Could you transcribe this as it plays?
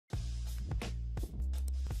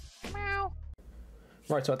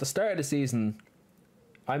Right, so at the start of the season,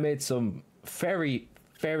 I made some very,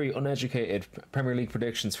 very uneducated Premier League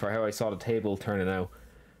predictions for how I saw the table turning out.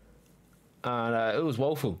 And it was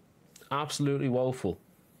woeful. Absolutely woeful.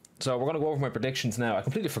 So we're going to go over my predictions now. I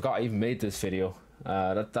completely forgot I even made this video.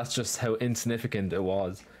 That's just how insignificant it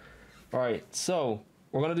was. Alright, so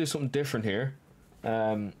we're going to do something different here.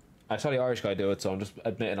 I saw the Irish guy do it, so I'm just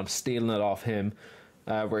admitting I'm stealing it off him.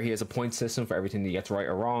 Where he has a point system for everything he gets right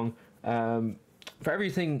or wrong. For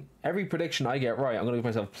every prediction I get right, I'm going to give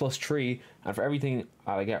myself +3, and for everything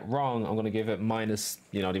I get wrong, I'm going to give it minus,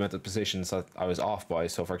 the amount of positions that I was off by.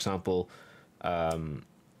 So, for example,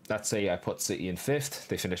 let's say I put City in 5th,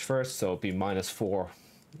 they finished 1st, so it'd be -4,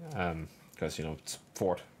 because it's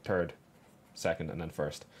 4th, 3rd, 2nd, and then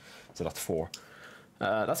 1st, so that's 4.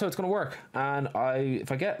 That's how it's going to work. And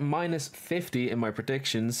if I get -50 in my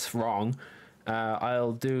predictions wrong,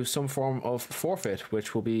 I'll do some form of forfeit,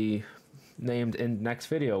 which will be named in the next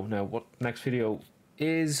video. Now, what next video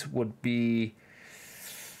would be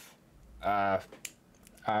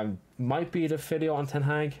might be the video on Ten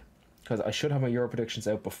Hag, because I should have my Euro predictions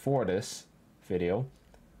out before this video,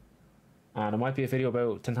 and it might be a video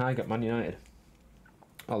about Ten Hag at Man United,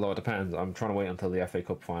 although it depends. I'm trying to wait until the FA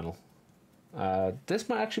Cup final. This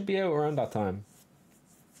might actually be out around that time,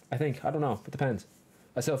 I think. I don't know, it depends.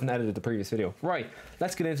 I still haven't edited the previous video. Right,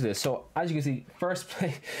 let's get into this. So, as you can see, first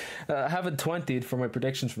play, having 20'd for my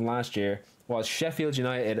predictions from last year was Sheffield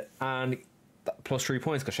United, and +3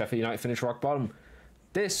 points because Sheffield United finished rock bottom.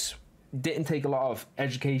 This didn't take a lot of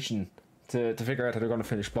education to figure out how they're going to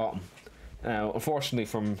finish bottom. Now, unfortunately,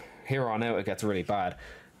 from here on out, it gets really bad.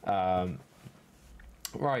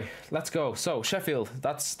 Right, let's go. So, Sheffield,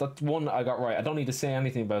 that's one I got right. I don't need to say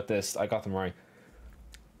anything about this. I got them right.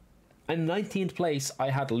 In 19th place, I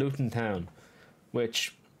had Luton Town,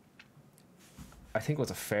 which I think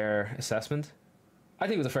was a fair assessment. I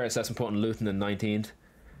think it was a fair assessment putting Luton in 19th.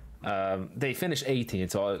 They finished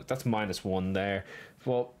 18th, so that's -1 there.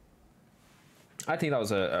 Well, I think that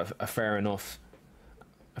was a fair enough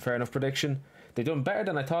prediction. They done better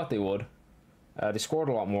than I thought they would. They scored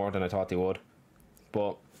a lot more than I thought they would,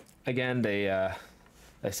 but again, they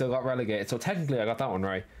still got relegated. So technically, I got that one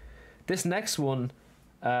right. This next one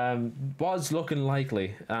was looking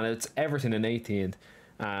likely, and it's Everton in 18th.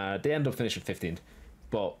 They ended up finishing 15th,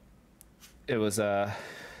 but it was the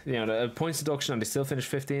points deduction, and they still finished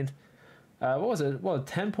 15th. What was it? Well,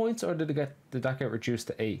 10 points, or did that get reduced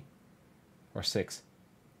to 8 or 6?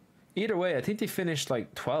 Either way, I think they finished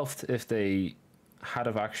like 12th if they had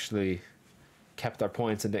have actually kept their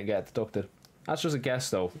points and didn't get deducted. That's just a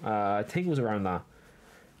guess, though. I think it was around that.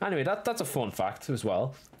 Anyway, that's a fun fact as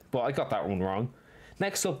well, but I got that one wrong.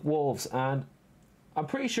 Next up, Wolves, and I'm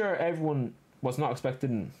pretty sure everyone was not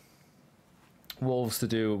expecting Wolves to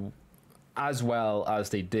do as well as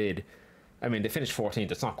they did. I mean, they finished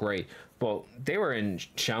 14th, it's not great, but they were in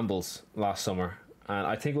shambles last summer, and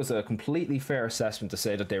I think it was a completely fair assessment to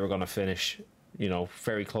say that they were going to finish,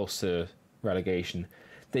 very close to relegation.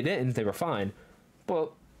 They didn't, they were fine,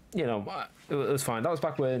 but, it was fine. That was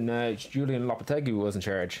back when Julian Lopetegui was in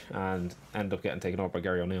charge and ended up getting taken over by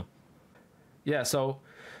Gary O'Neill. Yeah, so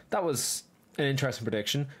that was an interesting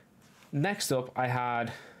prediction. Next up, I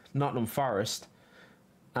had Nottingham Forest,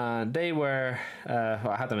 and they were,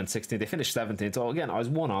 I had them in 16th. They finished 17th, so again, I was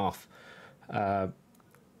one off. But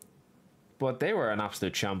they were an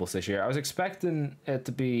absolute shambles this year. I was expecting it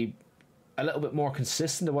to be a little bit more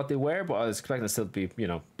consistent to what they were, but I was expecting it still to be,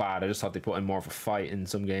 bad. I just thought they put in more of a fight in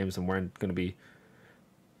some games and weren't going to be,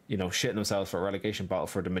 shitting themselves for a relegation battle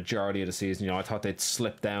for the majority of the season. I thought they'd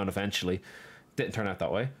slip down eventually. Didn't turn out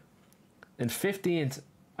that way. In 15th,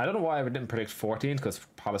 I don't know why I didn't predict 14th, because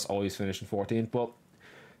Palace always finished in 14th, but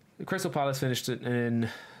Crystal Palace finished in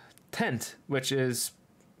 10th, which is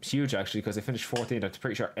huge actually, because they finished 14th, I'm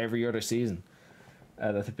pretty sure, every other season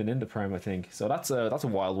that they've been in the Prem, I think. So that's a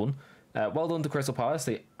wild one. Well done to Crystal Palace.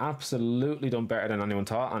 They absolutely done better than anyone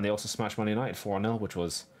thought, and they also smashed Man United 4-0, which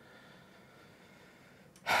was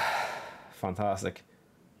fantastic.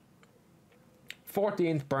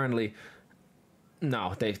 14th, Burnley.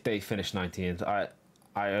 No, they finished 19th.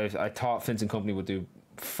 I thought Vincent Kompany would do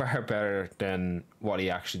far better than what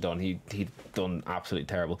he actually done. He done absolutely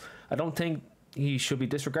terrible. I don't think he should be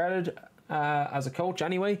disregarded as a coach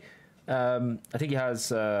anyway. I think he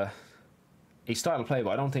has a style of play,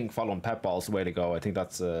 but I don't think following Pep ball is the way to go. I think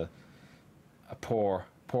that's a poor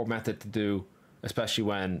method to do, especially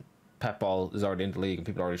when Pep ball is already in the league and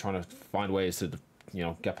people are already trying to find ways to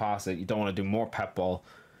get past it. You don't want to do more Pep ball.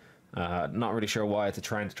 Not really sure why it's a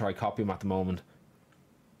trend to try copy him at the moment.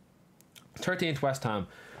 13th, West Ham.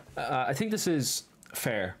 I think this is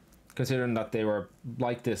fair. considering that they were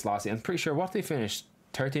like this last year. I'm pretty sure what they finished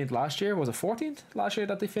 13th last year, was it 14th last year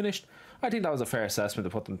that they finished? I think that was a fair assessment to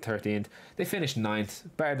put them 13th. They finished 9th,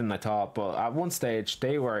 better than I thought, but at one stage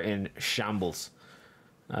they were in shambles.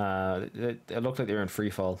 It looked like they were in free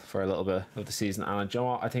fall for a little bit of the season, and you know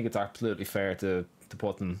what? I think it's absolutely fair to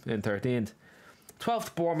put them in 13th.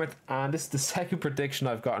 12th, Bournemouth, and this is the second prediction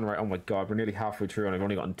I've gotten right. Oh my god, we're nearly halfway through and I've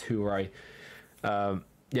only gotten 2 right.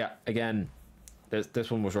 Yeah, again,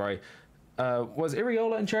 this one was right. Was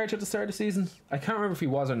Iriola in charge at the start of the season? I can't remember if he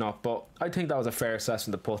was or not, but I think that was a fair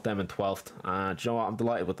assessment to put them in 12th. And you know what? I'm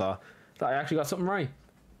delighted with that I actually got something right.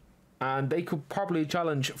 And they could probably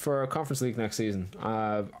challenge for a Conference League next season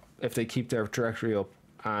if they keep their trajectory up.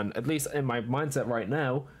 And at least in my mindset right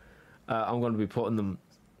now, I'm going to be putting them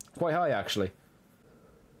quite high, actually.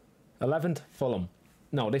 11th, Fulham.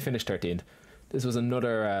 No, they finished 13th. This was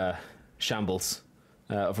another shambles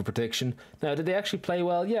of a prediction. Now, did they actually play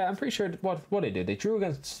well? Yeah, I'm pretty sure what they did. They drew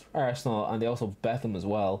against Arsenal and they also bet them as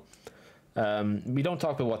well. We don't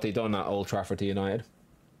talk about what they done at Old Trafford to United.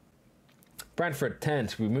 Brentford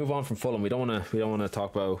 10th. We move on from Fulham. We don't want to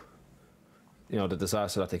talk about the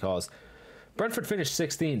disaster that they caused. Brentford finished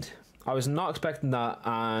 16th. I was not expecting that,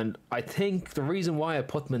 and I think the reason why I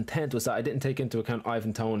put them in 10th was that I didn't take into account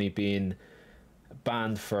Ivan Toney being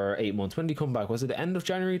banned for 8 months. When did he come back? Was it the end of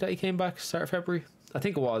January that he came back? Start of February? I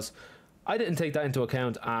think it was. I didn't take that into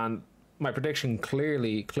account, and my prediction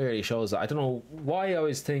clearly shows that. I don't know why I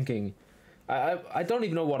was thinking. I don't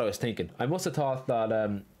even know what I was thinking. I must have thought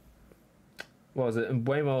that what was it,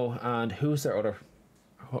 Mbuemo, and who's their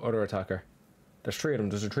other attacker? There's 3 of them.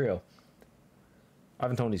 There's a trio.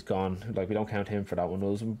 Ivan Toney's gone. Like, we don't count him for that one. It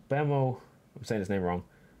was Mbuemo. I'm saying his name wrong.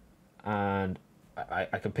 And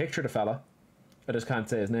I can picture the fella. I just can't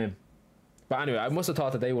say his name. But anyway, I must have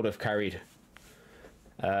thought that they would have carried.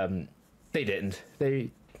 They didn't. They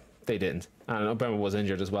didn't. And Mbuemo was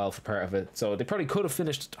injured as well for part of it. So they probably could have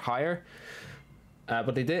finished higher.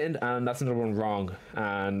 But they didn't, and that's another one wrong.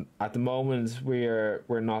 And at the moment, we're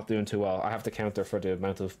not doing too well. I have to counter for the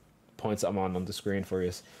amount of points I'm on the screen for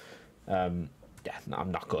you. Yeah, no,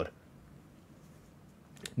 I'm not good.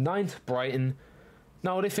 9th, Brighton.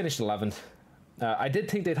 No, they finished 11th. I did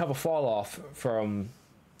think they'd have a fall off from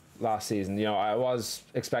last season. I was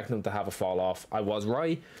expecting them to have a fall off. I was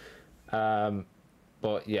right.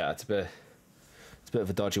 But yeah, it's a bit of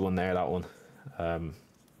a dodgy one there, that one.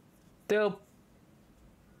 They'll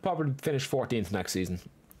probably finish 14th next season.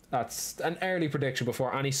 That's an early prediction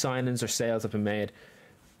before any signings or sales have been made.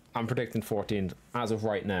 I'm predicting 14th as of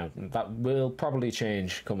right now. That will probably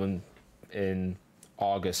change coming in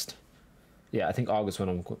August. Yeah, I think August when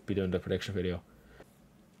I'm going to be doing the prediction video.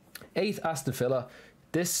 8th, Aston Villa.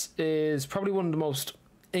 This is probably one of the most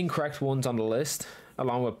incorrect ones on the list,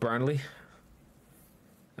 along with Burnley.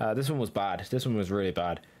 This one was bad. This one was really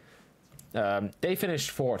bad. They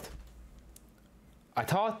finished 4th. I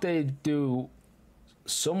thought they'd do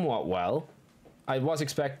somewhat well. I was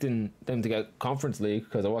expecting them to get Conference League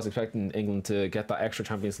because I was expecting England to get that extra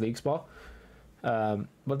Champions League spot. But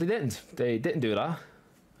they didn't. They didn't do that.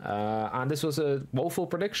 And this was a woeful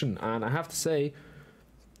prediction. And I have to say,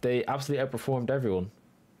 they absolutely outperformed everyone.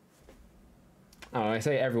 And when I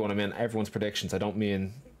say everyone, I mean everyone's predictions. I don't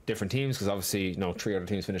mean different teams because obviously 3 other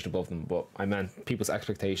teams finished above them. But I meant people's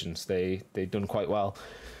expectations. They done quite well.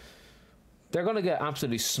 They're going to get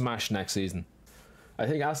absolutely smashed next season. I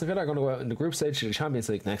think Aston Villa are going to go out in the group stage to the Champions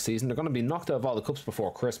League next season. They're going to be knocked out of all the cups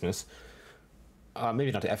before Christmas.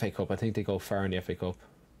 Maybe not the FA Cup. I think they go far in the FA Cup.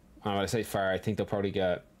 And when I say far, I think they'll probably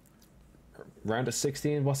get round of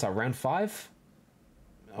 16. What's that, round 5?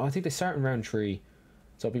 Oh, I think they start in round 3.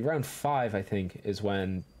 So it'll be round 5, I think, is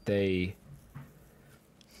when they'll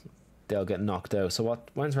get knocked out. So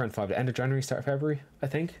when's round 5? The end of January, start of February, I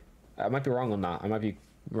think. I might be wrong on that. I might be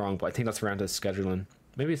wrong, but I think that's around the scheduling.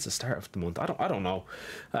 Maybe it's the start of the month. I don't know.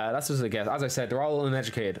 That's just a guess. As I said, they're all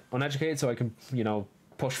uneducated, so I can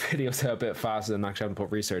push videos out a bit faster than actually having to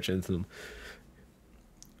put research into them.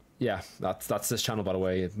 Yeah, that's this channel, by the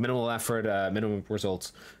way. Minimal effort, minimum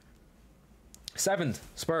results. 7th,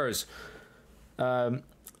 Spurs.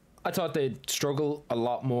 I thought they'd struggle a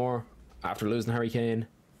lot more after losing Harry Kane.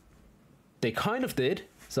 They kind of did,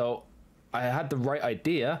 so I had the right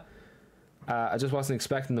idea. I just wasn't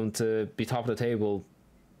expecting them to be top of the table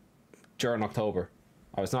during October.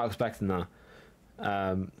 I was not expecting that.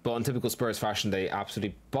 But in typical Spurs fashion, they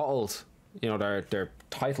absolutely bottled, their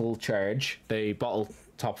title charge. They bottled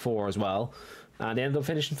top 4 as well, and they ended up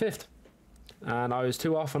finishing 5th. And I was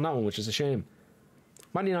 2 off on that one, which is a shame.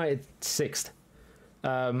 Man United 6th.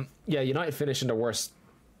 Yeah, United finished in the worst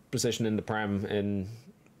position in the Prem in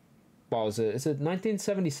what was it? Is it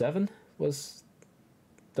 1977 was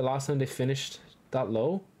the last time they finished that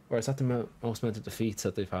low? Or is that the most amount of defeats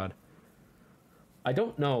that they've had? I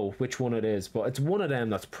don't know which one it is, but it's one of them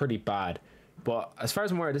that's pretty bad. But as far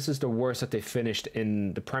as I'm aware, this is the worst that they finished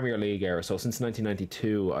in the Premier League era. So since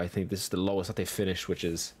 1992, I think this is the lowest that they finished, which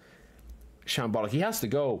is shambolic. He has to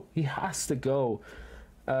go. He has to go.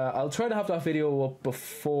 I'll try to have that video up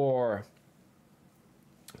before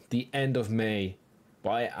the end of May. But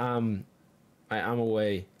I am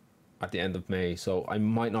away at the end of May, so I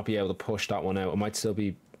might not be able to push that one out. I might still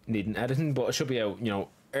be needing editing, but it should be out, you know,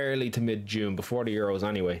 early to mid-June, before the Euros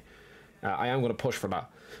anyway. I am going to push for that.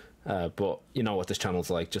 But you know what this channel's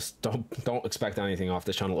like. Just don't expect anything off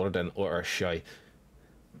this channel other than utter shy.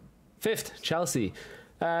 5th, Chelsea.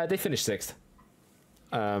 They finished 6th.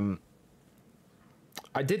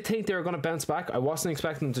 I did think they were going to bounce back. I wasn't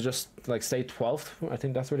expecting them to just like stay 12th. I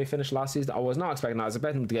think that's where they finished last season. I was not expecting that. I was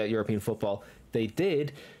expecting them to get European football. They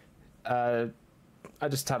did. I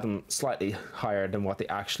just had them slightly higher than what they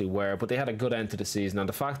actually were, but they had a good end to the season, and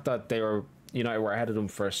the fact that United were ahead of them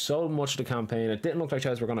for so much of the campaign, it didn't look like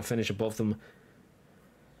Chelsea were going to finish above them.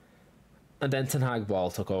 And then Ten Hag ball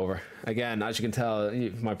took over again. As you can tell,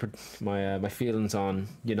 my feelings on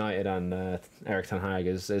United and Eric Ten Hag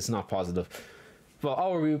is not positive. But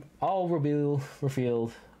all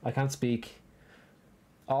revealed. I can't speak.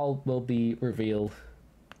 All will be revealed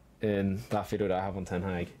in that video that I have on Ten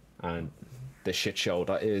Hag and the shit show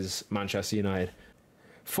that is Manchester United.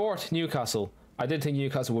 4th, Newcastle. I did think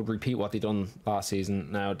Newcastle would repeat what they done last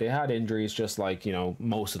season. Now, they had injuries just like, you know,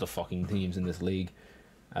 most of the fucking teams in this league.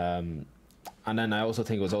 And then I also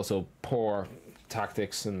think it was also poor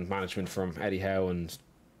tactics and management from Eddie Howe and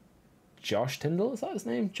Josh Tyndall. Is that his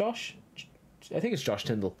name? Josh? I think it's Josh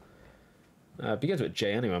Tyndall. Begins with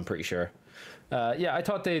J anyway, I'm pretty sure. Yeah, I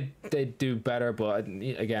thought they'd do better, but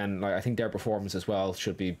again, like I think their performance as well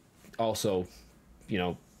should be also, you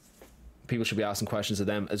know, people should be asking questions of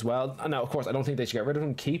them as well. And now, of course, I don't think they should get rid of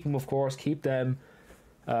them. Keep them, of course. Keep them.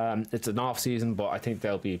 It's an off season, but I think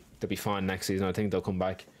they'll be fine next season. I think they'll come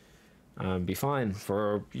back and be fine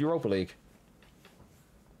for Europa League.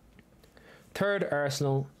 3rd,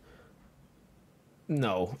 Arsenal.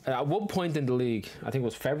 No, at one point in the league, I think it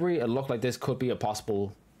was February, it looked like this could be a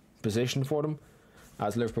possible position for them,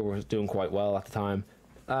 as Liverpool was doing quite well at the time.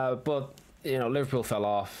 But you know, Liverpool fell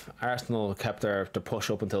off. Arsenal kept their push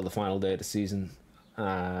up until the final day of the season,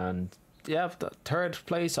 and yeah, the 3rd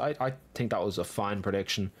place. I think that was a fine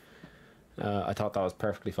prediction. I thought that was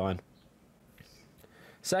perfectly fine.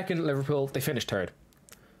 2nd, Liverpool. They finished 3rd.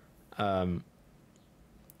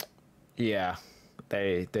 Yeah,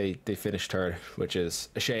 they finished 3rd, which is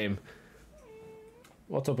a shame.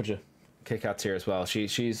 What's up with you? Kit Kat's here as well. She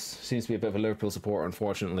seems to be a bit of a Liverpool supporter,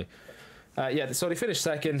 unfortunately. Yeah, so they finished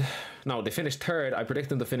 2nd. No, they finished 3rd. I predict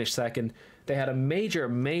them to finish 2nd. They had a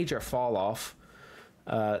major fall off,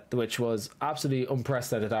 which was absolutely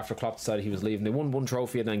unprecedented after Klopp decided he was leaving. They won one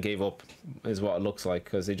trophy and then gave up, is what it looks like,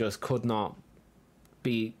 because they just could not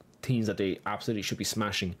beat teams that they absolutely should be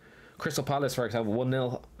smashing. Crystal Palace, for example,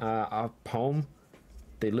 1-0 at home.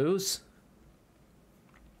 They lose.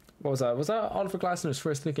 What was that? Was that Oliver Glasner's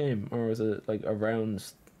first game, or was it like around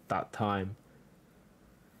that time?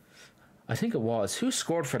 I think it was. Who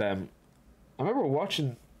scored for them? I remember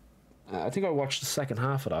watching. I think I watched the second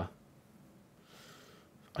half of that.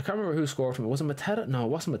 I can't remember who scored for them. Was it Mateta? No, it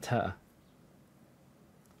wasn't Mateta.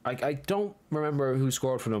 I don't remember who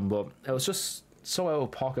scored for them, but it was just so out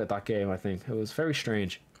of pocket that game. I think it was very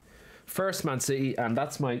strange. 1st, Man City, and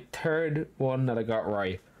that's my 3rd one that I got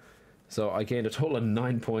right. So I gained a total of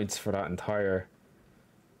 9 points for that entire.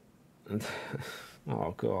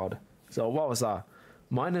 Oh god. So what was that?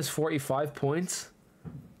 Minus 45 points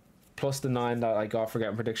plus the 9 that I got for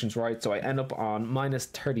getting predictions right. So I end up on minus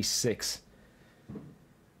 36.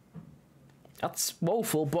 That's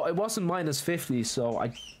woeful, but it wasn't minus 50, so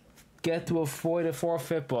I get to avoid a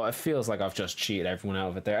forfeit, but it feels like I've just cheated everyone out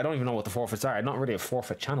of it there. I don't even know what the forfeits are. I'm not really a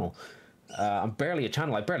forfeit channel. I'm barely a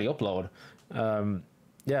channel. I barely upload.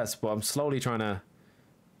 Yes, but I'm slowly trying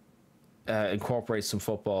to incorporate some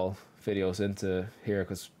football videos into here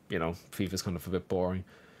because, you know, FIFA's kind of a bit boring.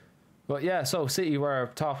 But yeah, so City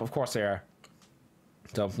were top. Of course they are.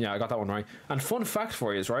 So yeah, I got that one right. And fun fact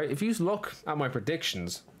for you is, right, if you look at my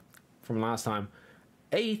predictions from last time,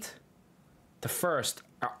 8th to 1st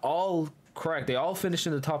are all correct. They all finished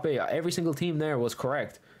in the top 8. Every single team there was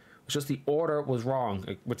correct. It's just the order was wrong,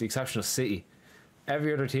 with the exception of City.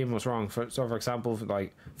 Every other team was wrong. So for example,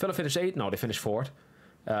 like Villa finished 8th. No, they finished 4th.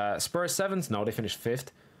 Spurs 7th. No, they finished 5th.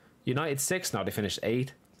 United 6th. No, they finished 8th.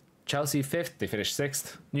 Chelsea 5th. They finished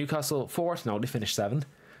 6th. Newcastle 4th. No, they finished 7th.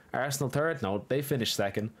 Arsenal third? No, they finished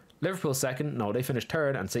second. Liverpool second? No, they finished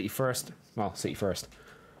third. And City first? Well, City first.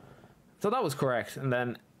 So that was correct. And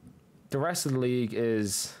then the rest of the league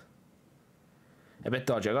is a bit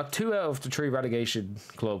dodgy. I got 2 out of the 3 relegation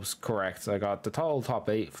clubs correct. I got the total top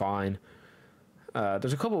 8 fine.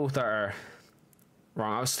 There's a couple that are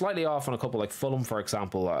wrong. I was slightly off on a couple, like Fulham, for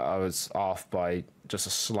example. I was off by just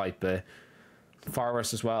a slight bit.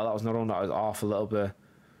 Forest as well. That was another one that I was off a little bit.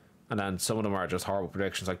 And then some of them are just horrible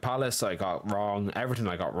predictions. Like Palace, I got wrong. Everton,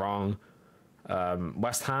 I got wrong.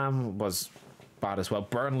 West Ham was bad as well.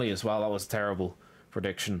 Burnley as well. That was a terrible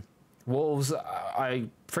prediction. Wolves, I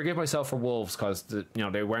forgive myself for Wolves because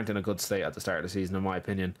they weren't in a good state at the start of the season, in my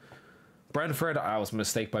opinion. Brentford, that was a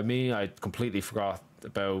mistake by me. I completely forgot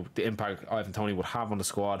about the impact Ivan Toney would have on the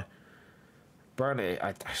squad. Burnley,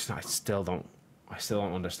 I still don't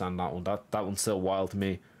understand that one. That one's still wild to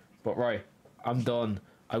me. But right, I'm done.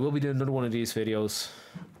 I will be doing another one of these videos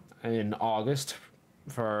in August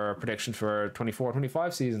for predictions for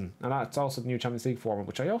 24-25 season, and that's also the new Champions League format,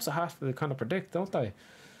 which I also have to kind of predict, don't I?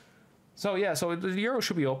 So yeah, so the Euro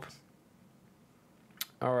should be up,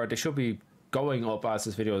 or they should be going up as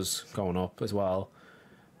this video is going up as well.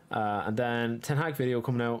 And then Ten Hag video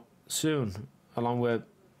coming out soon, along with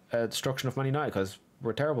destruction of Man United, because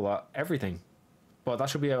we're terrible at everything. But that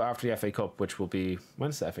should be out after the FA Cup, which will be,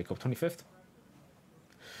 when's the FA Cup? 25th?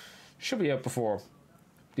 Should be out before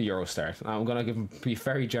the Euro start. I'm going to be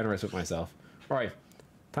very generous with myself. Alright,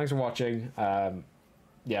 thanks for watching.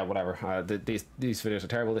 Yeah, whatever. These videos are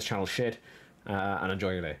terrible. This channel's shit. And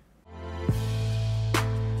enjoy your day.